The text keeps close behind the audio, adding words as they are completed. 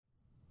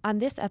On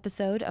this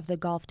episode of the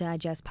Golf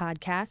Digest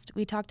podcast,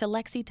 we talked to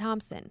Lexi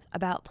Thompson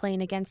about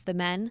playing against the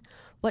men,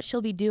 what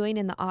she'll be doing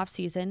in the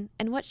offseason,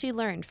 and what she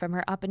learned from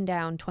her up and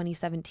down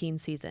 2017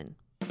 season.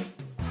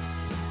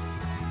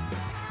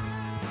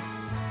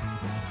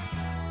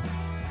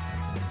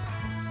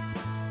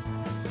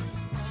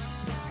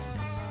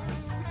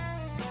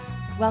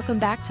 Welcome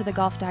back to the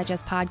Golf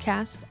Digest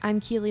podcast.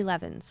 I'm Keely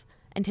Levins,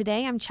 and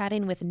today I'm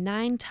chatting with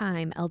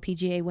 9-time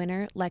LPGA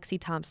winner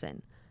Lexi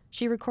Thompson.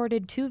 She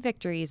recorded 2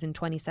 victories in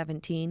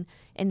 2017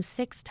 and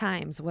 6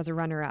 times was a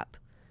runner-up.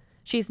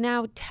 She's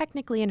now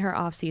technically in her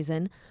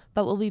off-season,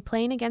 but will be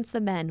playing against the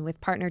men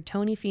with partner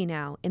Tony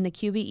Finau in the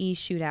QBE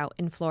Shootout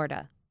in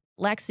Florida.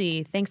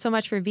 Lexi, thanks so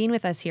much for being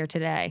with us here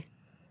today.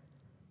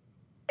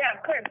 Yeah,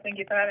 of course. Thank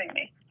you for having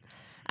me.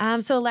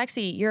 So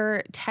Lexi,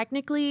 you're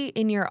technically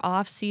in your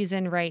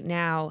off-season right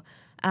now,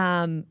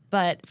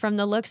 but from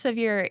the looks of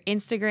your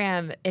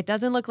Instagram, it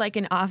doesn't look like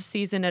an off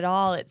season at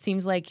all. It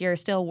seems like you're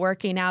still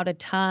working out a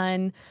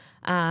ton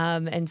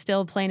and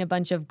still playing a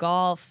bunch of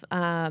golf.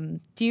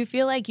 Do you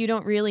feel like you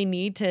don't really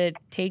need to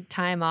take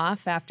time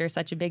off after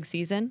such a big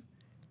season?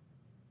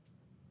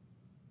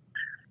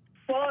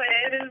 Well,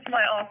 it is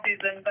my off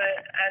season,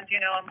 but as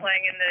you know, I'm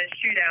playing in the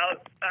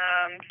shootout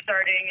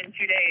starting in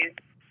 2 days.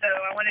 So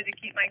I wanted to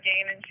keep my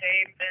game in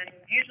shape, and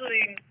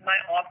usually my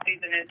off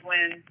season is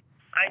when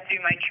I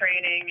do my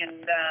training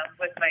and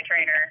with my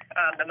trainer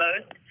the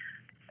most.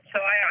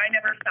 So I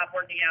never stop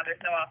working out.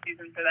 There's no off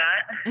season for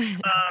that.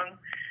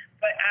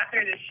 But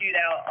after the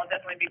shootout, I'll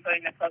definitely be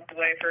putting the clubs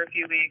away for a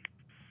few weeks.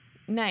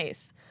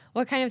 Nice.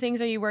 What kind of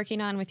things are you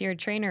working on with your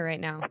trainer right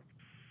now?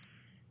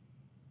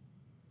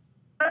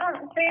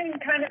 Same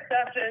kind of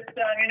stuff, just,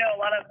 a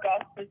lot of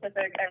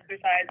golf-specific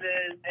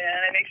exercises, and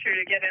I make sure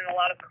to get in a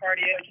lot of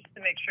cardio just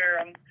to make sure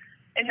I'm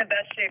in the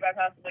best shape I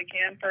possibly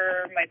can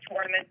for my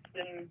tournaments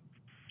and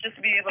just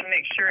to be able to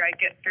make sure I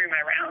get through my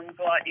rounds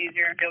a lot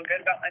easier and feel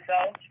good about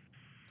myself.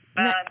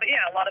 But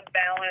yeah, a lot of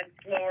balance,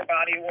 lower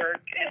body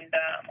work, and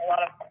a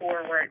lot of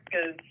core work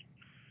because,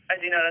 as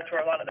you know, that's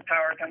where a lot of the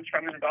power comes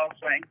from in the golf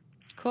swing.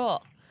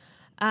 Cool.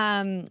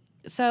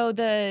 So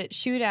the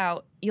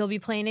shootout, you'll be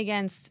playing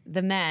against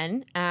the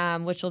men,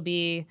 which will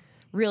be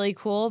really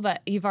cool,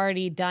 but you've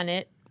already done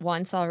it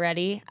once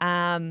already.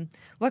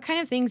 What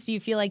kind of things do you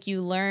feel like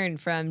you learned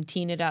from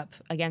teeing it up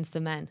against the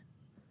men?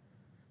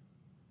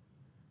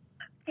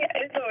 Yeah,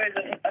 it's always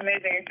an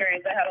amazing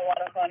experience. I had a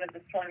lot of fun at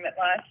this tournament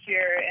last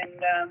year,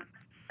 and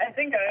I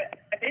think I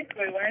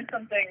basically learned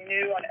something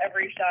new on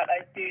every shot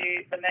I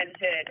see the men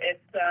hit.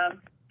 It's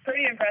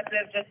pretty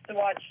impressive just to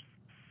watch.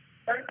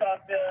 First off,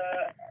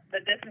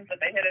 the distance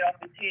that they hit it off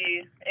the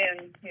tee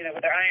and,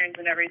 with their irons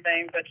and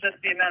everything, but just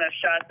the amount of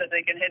shots that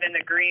they can hit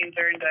into greens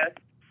or into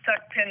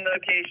tuck pin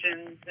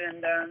locations.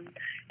 And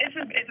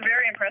it's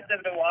very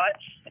impressive to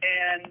watch.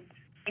 And,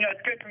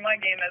 it's good for my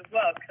game as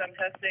well because I'm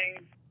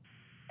testing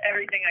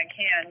everything I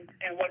can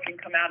and what can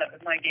come out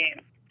of my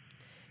game.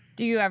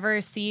 Do you ever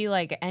see,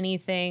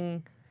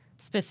 anything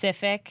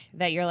specific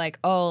that you're like,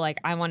 oh,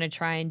 I want to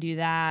try and do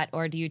that?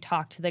 Or do you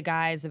talk to the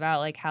guys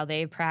about, how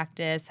they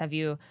practice? Have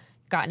you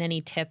gotten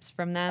any tips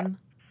from them?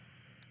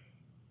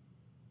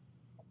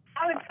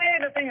 I would say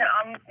the thing that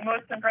I'm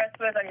most impressed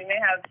with, they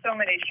have so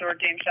many short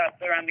game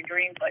shots around the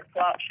greens, like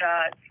flop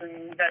shots,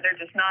 and that they're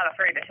just not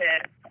afraid to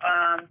hit.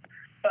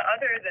 But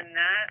other than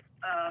that,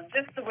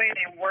 just the way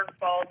they work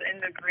balls in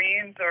the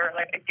greens or,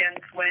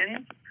 against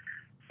winds,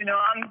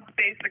 I'm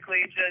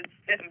basically just,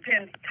 if the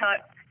pin's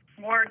tucked,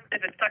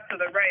 if it's tucked to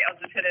the right, I'll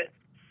just hit it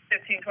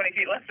 15, 20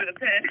 feet left of the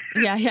pin.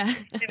 Yeah.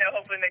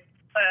 Hopefully make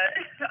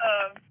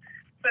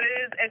but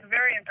it's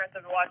very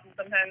impressive to watch. And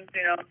sometimes,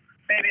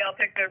 maybe I'll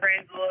pick their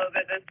brains a little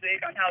bit this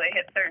week on how they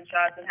hit certain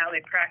shots and how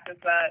they practice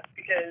that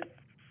because,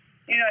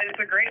 it's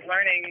a great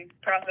learning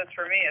process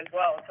for me as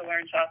well to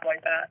learn shots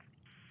like that.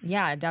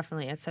 Yeah,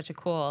 definitely. It's such a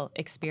cool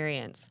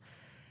experience.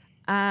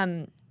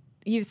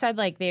 You said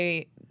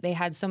they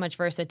had so much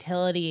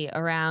versatility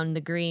around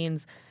the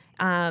greens.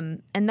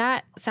 And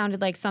that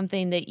sounded like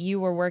something that you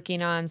were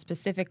working on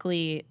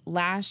specifically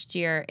last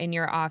year in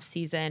your off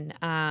season.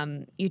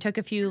 You took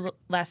a few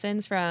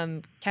lessons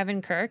from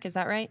Kevin Kirk. Is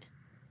that right?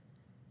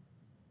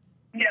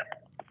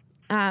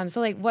 Yep.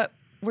 So what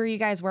were you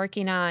guys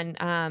working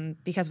on?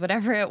 Because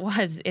whatever it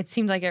was, it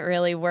seemed like it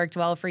really worked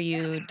well for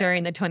you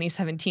during the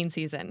 2017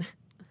 season.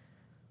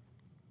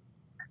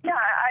 Yeah,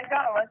 I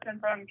got a lesson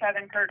from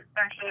Kevin Kirk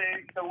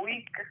actually the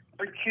week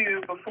or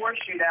two before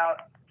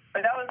shootout.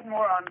 But that was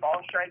more on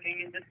ball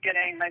striking and just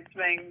getting my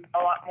swing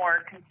a lot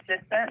more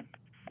consistent.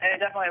 And it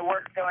definitely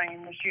worked going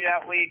in the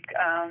shootout week.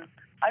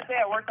 I'd say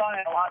I worked on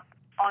it a lot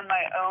on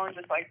my own,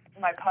 just like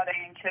my putting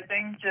and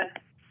chipping, just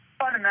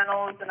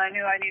fundamentals. And I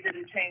knew I needed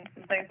to change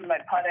some things with my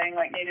putting,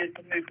 needed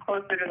to move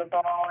closer to the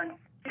ball and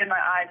get my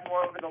eyes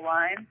more over the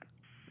line.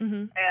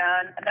 Mm-hmm.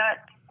 And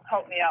that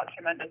helped me out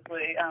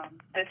tremendously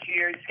this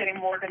year, just getting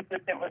more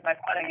consistent with my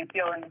putting and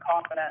feeling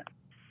confident.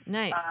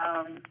 Nice.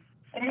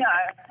 And yeah,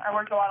 I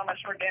worked a lot on my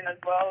short game as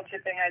well.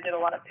 Chipping, I did a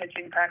lot of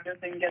pitching practice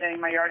and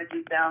getting my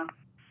yardages down.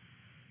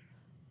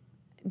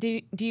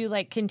 do you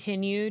like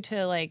continue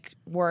to like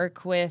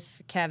work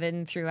with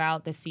Kevin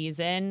throughout the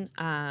season,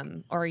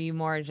 or are you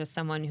more just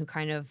someone who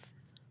kind of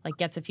like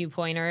gets a few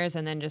pointers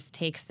and then just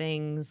takes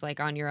things like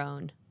on your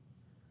own?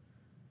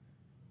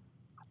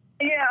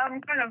 Yeah, I'm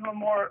kind of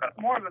more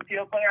of a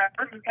field player. I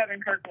worked with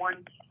Kevin Kirk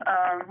once,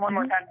 one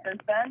more time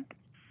since then.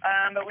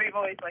 But we've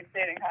always like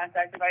stayed in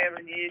contact. If I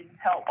ever need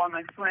help on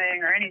my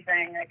swing or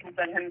anything, I can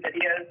send him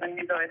videos, and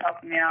he's always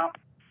helping me out.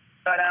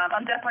 But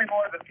I'm definitely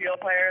more of a field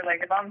player.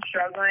 Like if I'm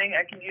struggling,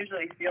 I can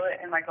usually feel it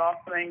in my golf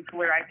swing to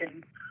where I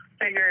can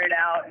figure it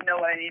out and know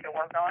what I need to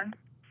work on.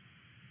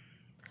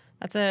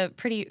 That's a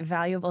pretty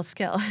valuable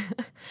skill.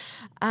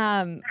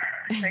 Thank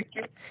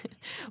you.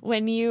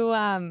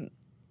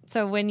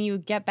 When you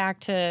get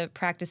back to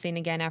practicing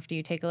again after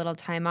you take a little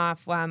time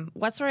off,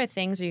 what sort of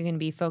things are you going to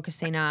be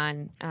focusing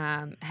on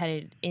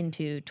headed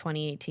into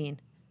 2018?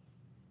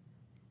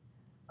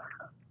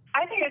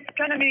 I think it's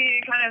going to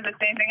be kind of the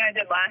same thing I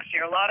did last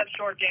year. A lot of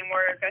short game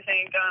work. I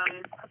think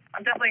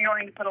I'm definitely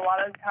going to put a lot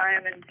of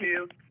time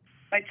into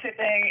my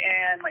chipping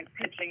and like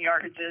pitching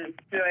yardages,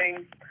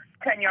 doing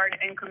 10-yard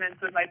increments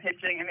with my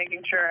pitching and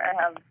making sure I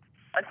have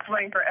a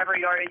swing for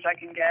every yardage I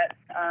can get.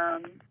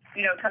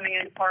 Coming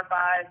into par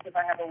fives, if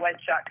I have a wedge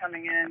shot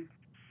coming in,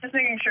 just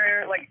making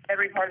sure like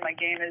every part of my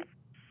game is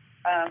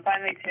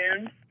finely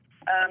tuned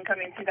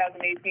coming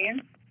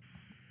 2018.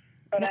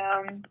 But,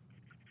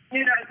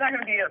 it's not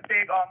going to be a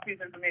big off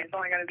season for me. It's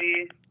only going to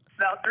be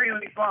about 3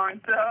 weeks long.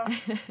 So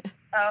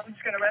I'm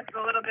just going to rest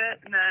a little bit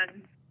and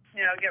then,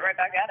 get right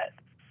back at it.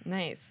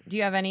 Nice. Do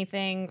you have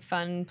anything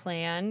fun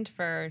planned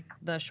for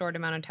the short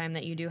amount of time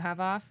that you do have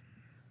off?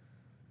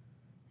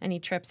 Any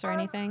trips or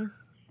anything?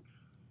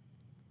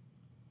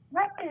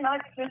 Nothing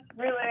much, just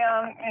really,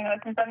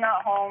 since I'm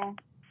not home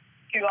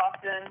too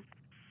often,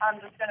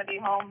 I'm just going to be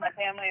home with my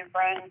family and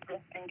friends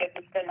and get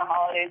to spend the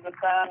holidays with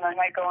them. I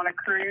might go on a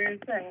cruise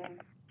and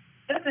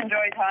just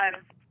enjoy time.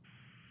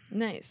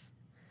 Nice.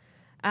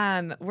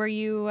 Were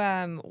you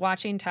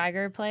watching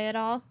Tiger play at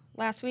all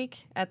last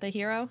week at the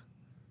Hero?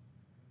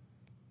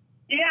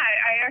 Yeah,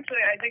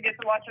 I did get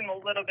to watch him a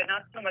little bit,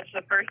 not so much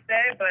the first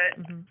day,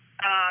 but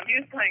he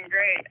was playing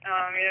great.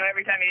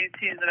 Every time he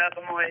tees it up,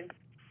 I'm always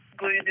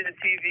glued to the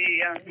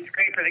TV. He's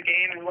great for the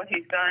game and what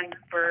he's done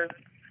for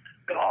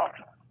golf.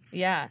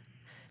 Yeah.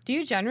 Do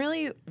you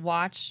generally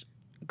watch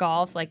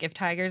golf? Like if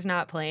Tiger's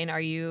not playing,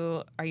 are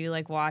you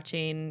like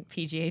watching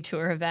PGA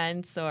Tour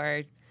events,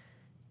 or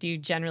do you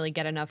generally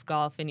get enough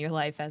golf in your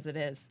life as it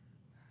is?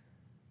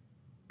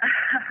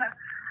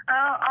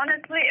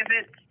 Honestly,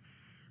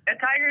 if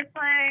Tiger's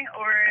playing,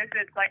 or if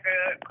it's like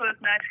a close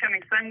match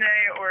coming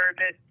Sunday, or if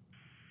it's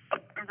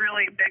a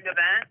really big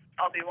event,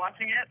 I'll be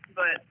watching it.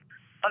 But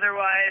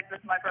otherwise,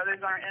 if my brothers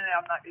aren't in it,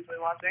 I'm not usually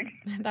watching.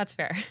 That's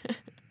fair.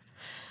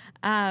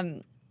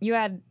 You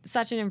had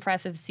such an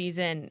impressive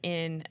season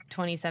in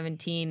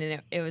 2017,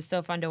 and it was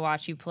so fun to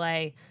watch you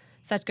play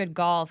such good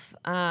golf.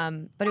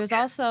 But it was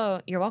also,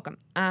 you're welcome.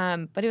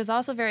 But it was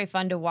also very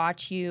fun to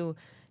watch you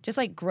just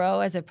like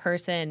grow as a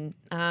person.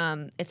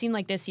 It seemed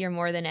like this year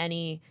more than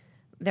any,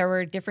 there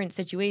were different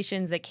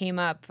situations that came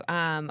up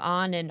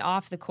on and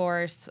off the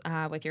course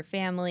with your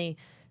family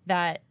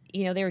that,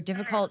 they were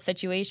difficult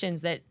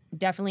situations that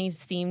definitely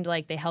seemed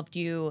like they helped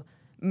you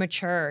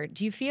mature.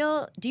 Do you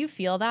feel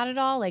that at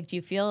all? Like, do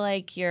you feel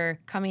like you're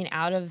coming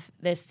out of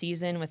this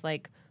season with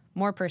like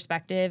more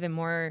perspective and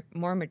more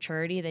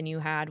maturity than you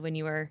had when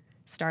you were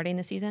starting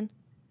the season?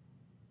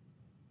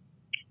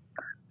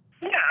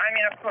 Yeah,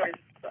 of course.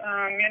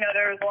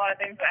 There was a lot of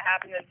things that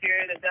happened this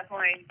year that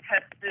definitely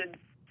tested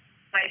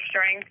my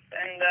strengths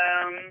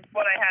and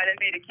what I had in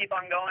me to keep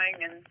on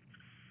going and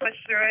push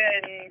through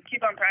it and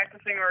keep on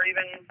practicing, or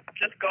even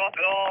just golf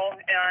at all.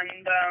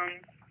 And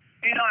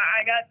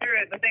I got through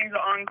it. The things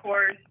on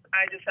course,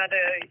 I just had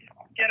to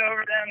get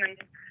over them. And,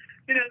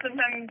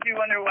 sometimes you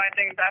wonder why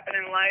things happen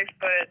in life,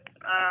 but,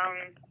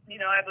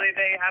 I believe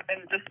they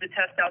happen just to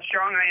test how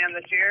strong I am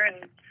this year.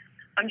 And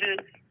I'm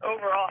just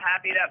overall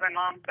happy that my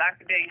mom's back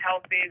to being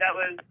healthy. That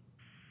was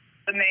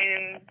the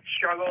main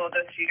struggle of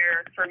this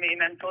year for me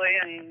mentally.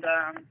 And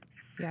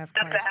just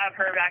to have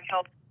her back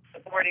healthy,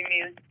 supporting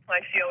me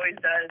like she always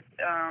does,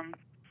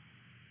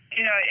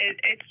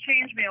 it's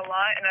changed me a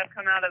lot, and I've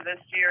come out of this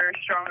year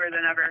stronger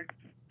than ever.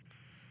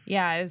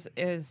 Yeah,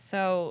 it was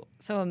so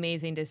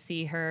amazing to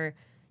see her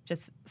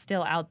just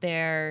still out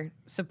there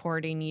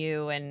supporting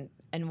you and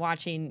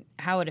watching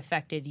how it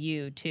affected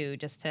you too,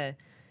 just to,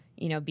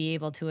 be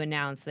able to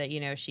announce that,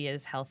 she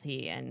is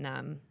healthy.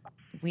 And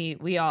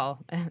we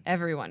all,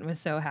 everyone was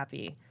so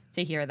happy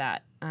to hear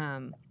that.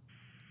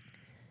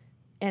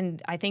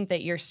 And I think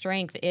that your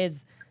strength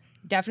is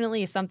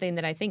definitely something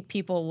that I think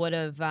people would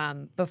have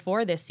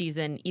before this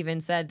season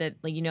even said that,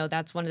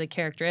 that's one of the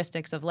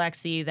characteristics of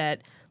Lexi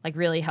that like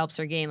really helps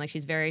her game. Like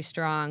she's very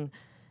strong,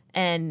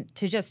 and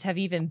to just have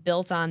even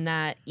built on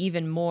that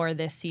even more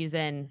this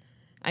season.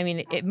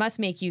 It must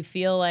make you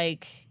feel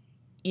like,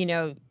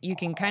 you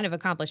can kind of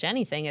accomplish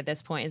anything at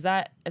this point. Is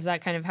that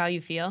kind of how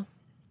you feel?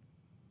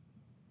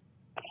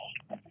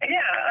 Yeah,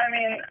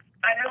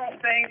 I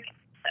don't think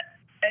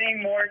any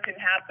more can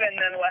happen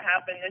than what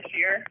happened this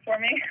year for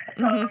me.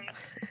 Mm-hmm.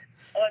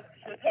 Let's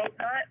just hope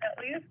not, at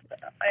least.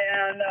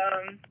 And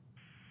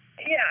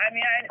yeah, I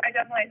mean, I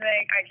definitely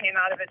think I came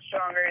out of it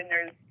stronger, and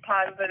there's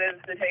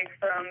positives to take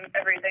from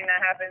everything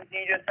that happens.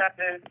 You just have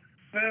to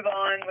move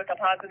on with a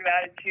positive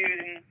attitude,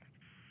 and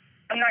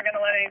I'm not going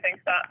to let anything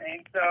stop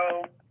me.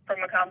 So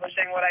from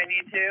accomplishing what I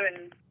need to,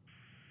 and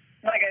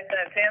like I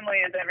said,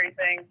 family is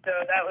everything. So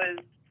that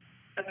was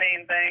the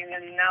main thing,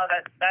 and now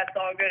that that's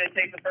all good, it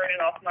takes the burden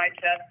off my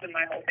chest and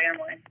my whole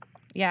family.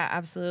 Yeah,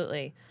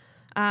 absolutely.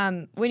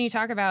 When you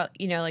talk about,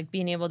 like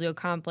being able to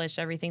accomplish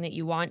everything that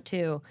you want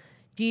to,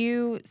 do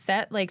you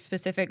set like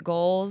specific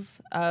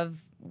goals of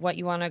what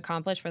you want to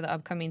accomplish for the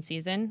upcoming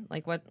season?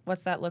 Like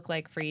what's that look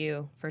like for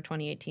you for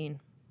 2018?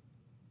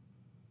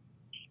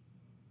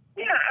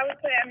 Yeah, I would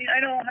say, I mean, I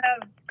don't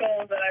have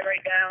goals that I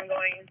write down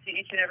going into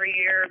each and every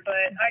year,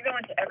 but I go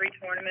into every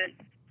tournament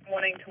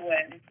wanting to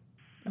win.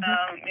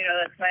 Mm-hmm.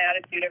 That's my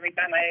attitude every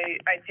time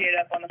I tee it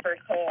up on the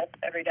first hole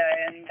every day.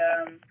 And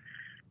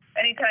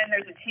anytime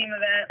there's a team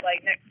event,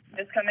 like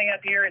this coming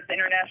up year, it's the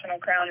International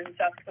Crown in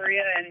South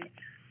Korea, and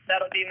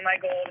that'll be my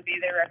goal to be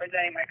there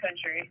representing my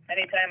country.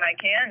 Anytime I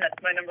can,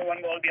 that's my number one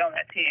goal, to be on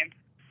that team.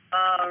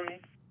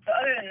 But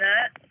other than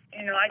that,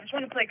 I just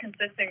want to play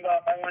consistent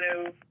golf. I want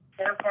to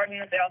work hard in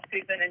the off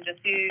season and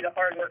just see the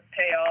hard work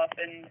pay off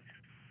and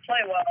play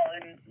well.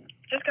 And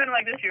just kind of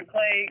like this year,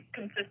 play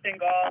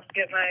consistent golf,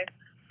 get my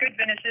good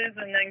finishes,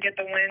 and then get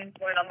the wins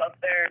when I'm up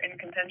there in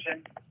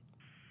contention.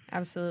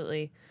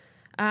 Absolutely.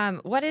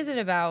 What is it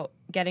about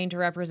getting to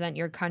represent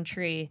your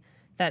country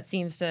that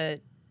seems to,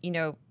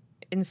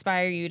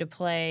 inspire you to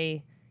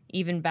play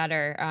even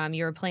better?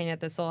 You were playing at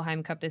the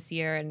Solheim Cup this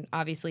year and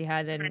obviously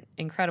had an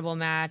incredible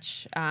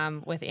match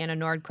with Anna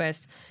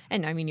Nordqvist.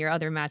 And I mean, your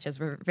other matches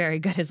were very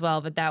good as well,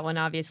 but that one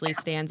obviously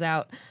stands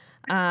out.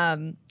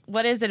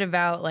 What is it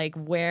about like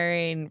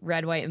wearing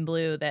red, white, and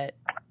blue that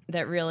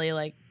really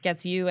like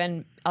gets you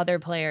and other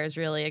players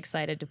really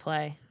excited to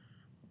play?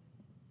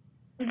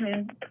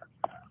 Mm-hmm.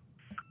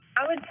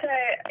 I would say,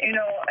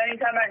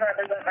 anytime I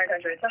represent my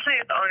country, it's the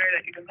highest honor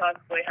that you can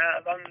possibly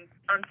have.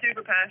 I'm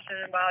super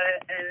passionate about it,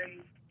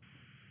 and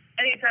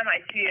anytime I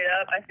tee it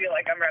up, I feel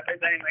like I'm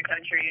representing my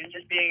country and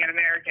just being an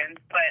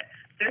American. But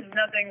there's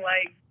nothing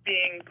like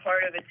being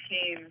part of a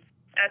team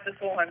at the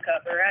Solheim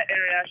Cup or at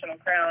International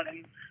Crown.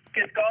 And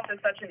because golf is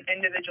such an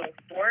individual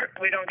sport,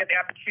 we don't get the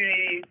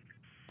opportunity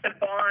to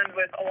bond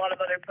with a lot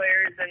of other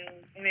players and,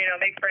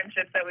 make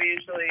friendships that we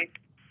usually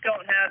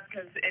don't have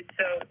because it's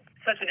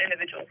such an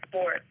individual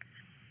sport.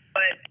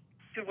 But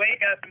to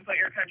wake up and put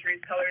your country's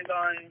colors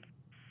on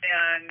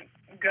and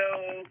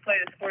go play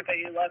the sport that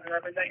you love and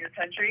represent your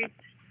country,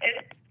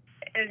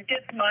 it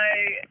gets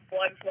my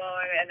blood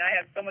flowing, and I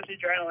have so much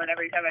adrenaline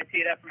every time I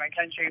tee it up for my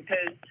country,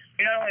 because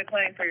you're not only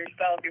playing for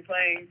yourself, you're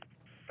playing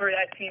for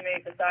that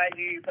teammate beside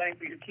you, you're playing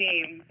for your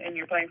team, and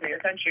you're playing for your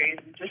country.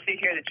 And just to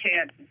hear the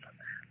chants, it's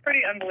a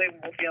pretty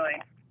unbelievable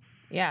feeling.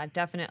 Yeah,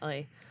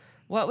 definitely.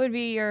 What would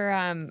be your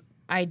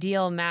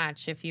ideal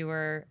match if you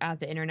were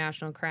at the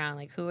International Crown?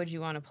 Like, who would you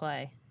want to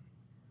play?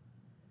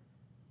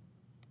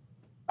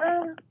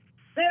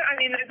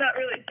 There's not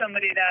really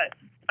somebody that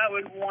I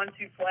would want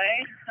to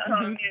play.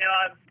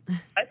 Mm-hmm.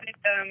 I think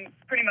I'm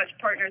pretty much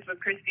partners with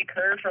Christy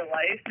Kerr for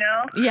life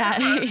now. Yeah.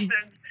 We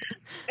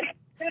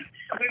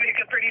make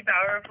a pretty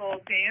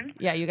powerful team.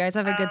 Yeah, you guys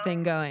have a good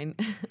thing going.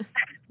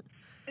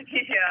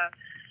 Yeah.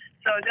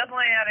 So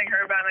definitely having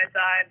her by my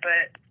side,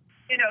 but,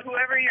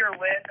 whoever you're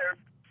with or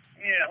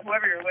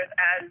whoever you're with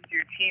as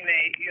your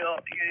teammate, you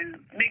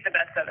make the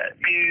best of it.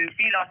 You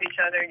feed off each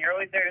other, and you're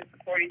always there to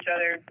support each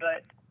other.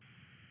 But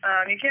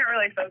you can't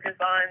really focus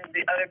on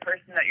the other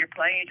person that you're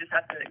playing. You just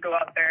have to go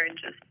out there and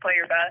just play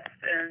your best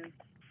and,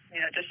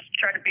 just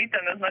try to beat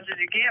them as much as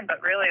you can.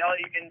 But really all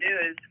you can do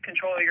is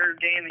control your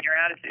game and your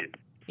attitude.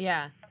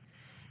 Yeah.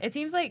 It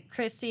seems like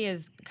Christy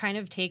has kind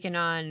of taken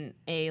on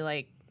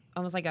a,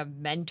 almost like a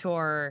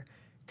mentor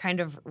kind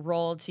of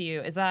role to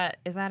you. Is that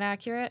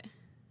accurate?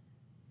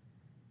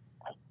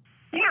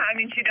 Yeah,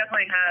 she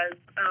definitely has.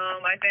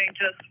 I think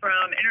just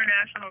from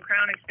International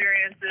Crown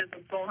experiences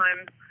and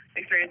Solheim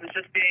experiences,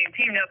 just being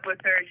teamed up with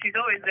her, she's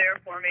always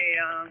there for me.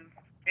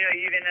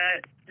 Even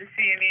at the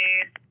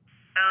CME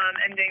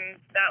ending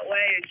that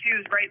way, she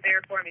was right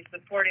there for me,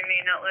 supporting me,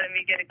 not letting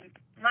me get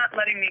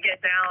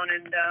down,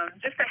 and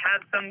just to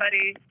have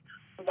somebody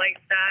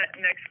like that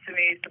next to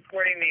me,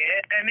 supporting me,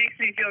 it makes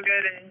me feel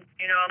good, and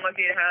I'm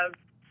lucky to have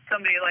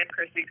somebody like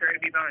Christy Kerr to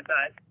be by my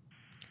side.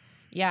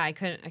 Yeah, I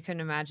couldn't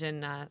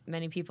imagine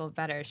many people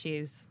better.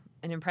 She's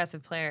an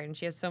impressive player, and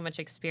she has so much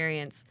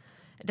experience.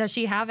 Does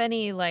she have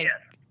any Yes.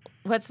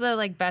 What's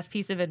the best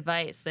piece of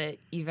advice that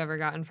you've ever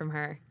gotten from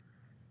her?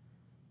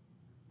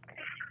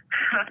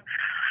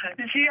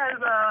 She has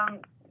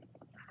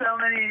so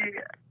many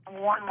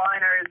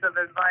one-liners of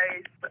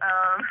advice.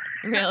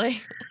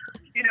 Really?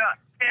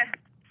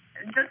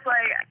 Just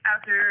like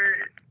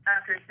after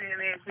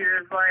CME, she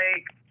was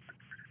like,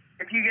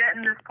 if you get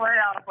in this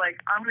playoff,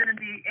 I'm going to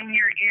be in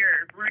your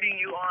ear, rooting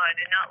you on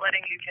and not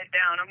letting you get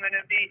down. I'm going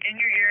to be in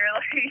your ear,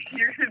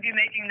 you're going to be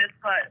making this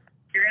putt.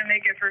 You're going to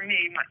make it for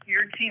me,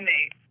 your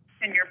teammate,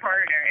 and your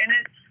partner. And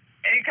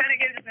it kind of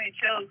gives me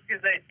chills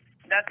because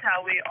that's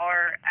how we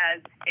are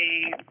as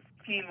a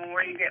team when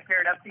we get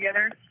paired up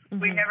together.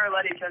 Mm-hmm. We never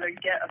let each other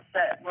get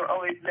upset. We're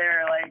always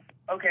there, like,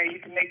 okay, you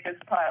can make this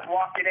putt,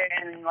 walk it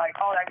in, and like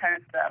all that kind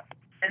of stuff.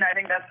 And I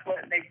think that's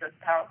what makes us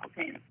a powerful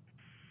team.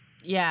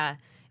 Yeah,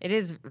 it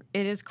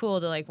is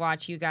cool to like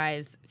watch you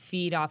guys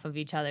feed off of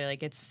each other.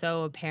 Like it's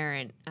so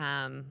apparent,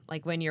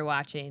 like when you're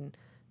watching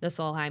the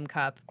Solheim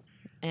Cup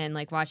and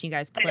like watching you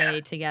guys play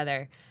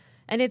together.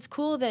 And it's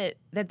cool that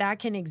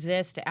can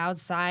exist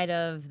outside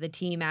of the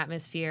team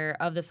atmosphere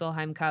of the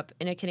Solheim Cup,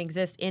 and it can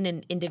exist in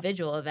an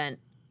individual event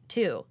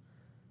too.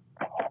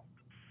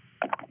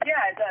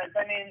 Yeah, it does.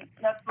 I mean,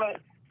 that's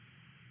what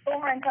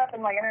Solheim Cup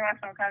and like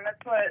international kind.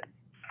 That's what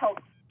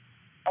helps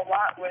a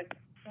lot with,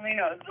 you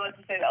know, let's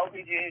just say the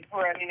LPGA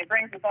Tour. I mean, it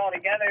brings us all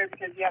together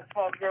because you have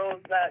 12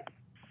 girls that,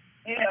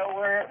 you know,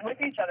 we're with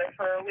each other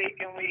for a week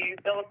and we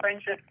build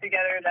friendships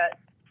together that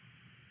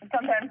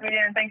sometimes we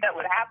didn't think that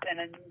would happen,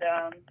 and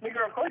we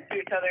grow close to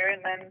each other,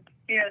 and then,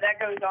 you know, that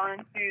goes on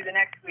to the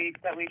next week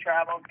that we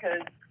travel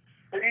because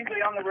we're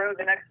usually on the road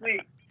the next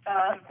week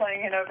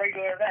playing in a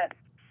regular event.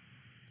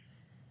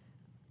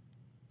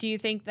 Do you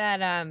think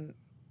that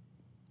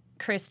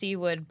Christy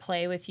would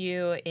play with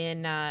you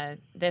in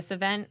this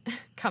event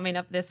coming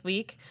up this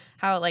week?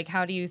 How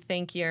do you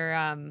think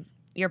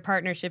your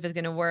partnership is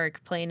going to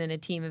work playing in a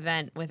team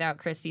event without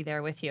Christy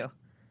there with you?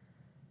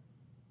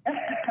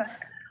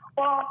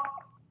 Well,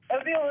 it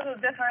would be a little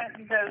different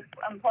because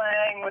I'm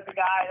playing with a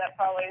guy that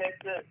probably hits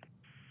it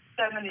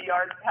 70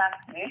 yards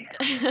past me.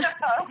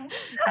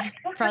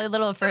 Probably a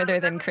little further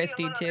than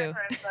Christy, too.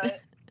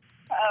 But,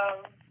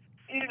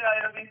 you know,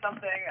 it'll be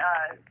something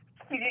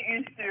to get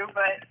used to,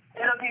 but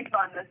it'll be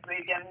fun this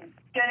week. And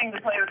getting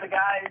to play with the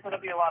guys, it'll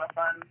be a lot of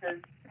fun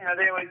because, you know,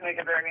 they always make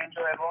it very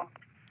enjoyable.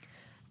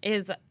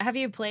 Have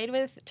you played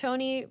with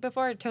Tony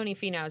before? Tony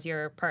Finau's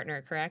your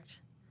partner, correct?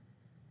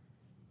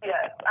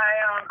 Yes,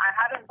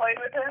 I haven't played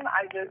with him.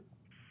 I just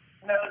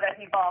know that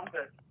he bombs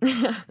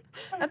it.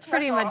 That's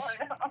pretty much,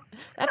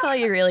 that's all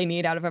you really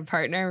need out of a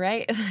partner,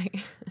 right?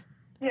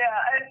 Yeah,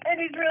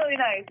 and he's really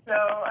nice. So,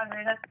 I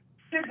mean, that's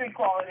two good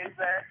qualities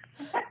there.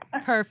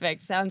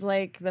 Perfect. Sounds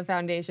like the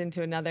foundation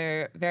to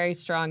another very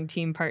strong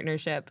team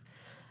partnership.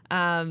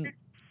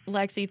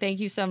 Lexi,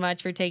 thank you so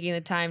much for taking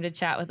the time to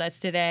chat with us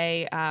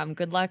today.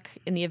 Good luck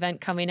in the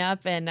event coming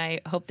up, and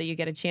I hope that you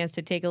get a chance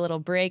to take a little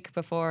break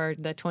before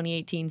the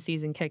 2018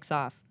 season kicks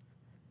off.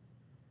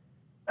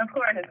 Of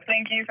course.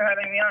 Thank you for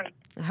having me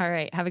on. All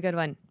right. Have a good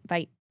one.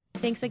 Bye.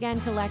 Thanks again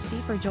to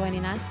Lexi for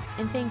joining us,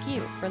 and thank you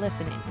for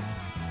listening.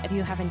 If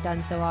you haven't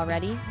done so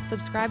already,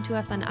 subscribe to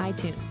us on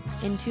iTunes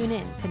and tune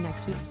in to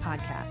next week's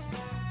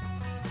podcast.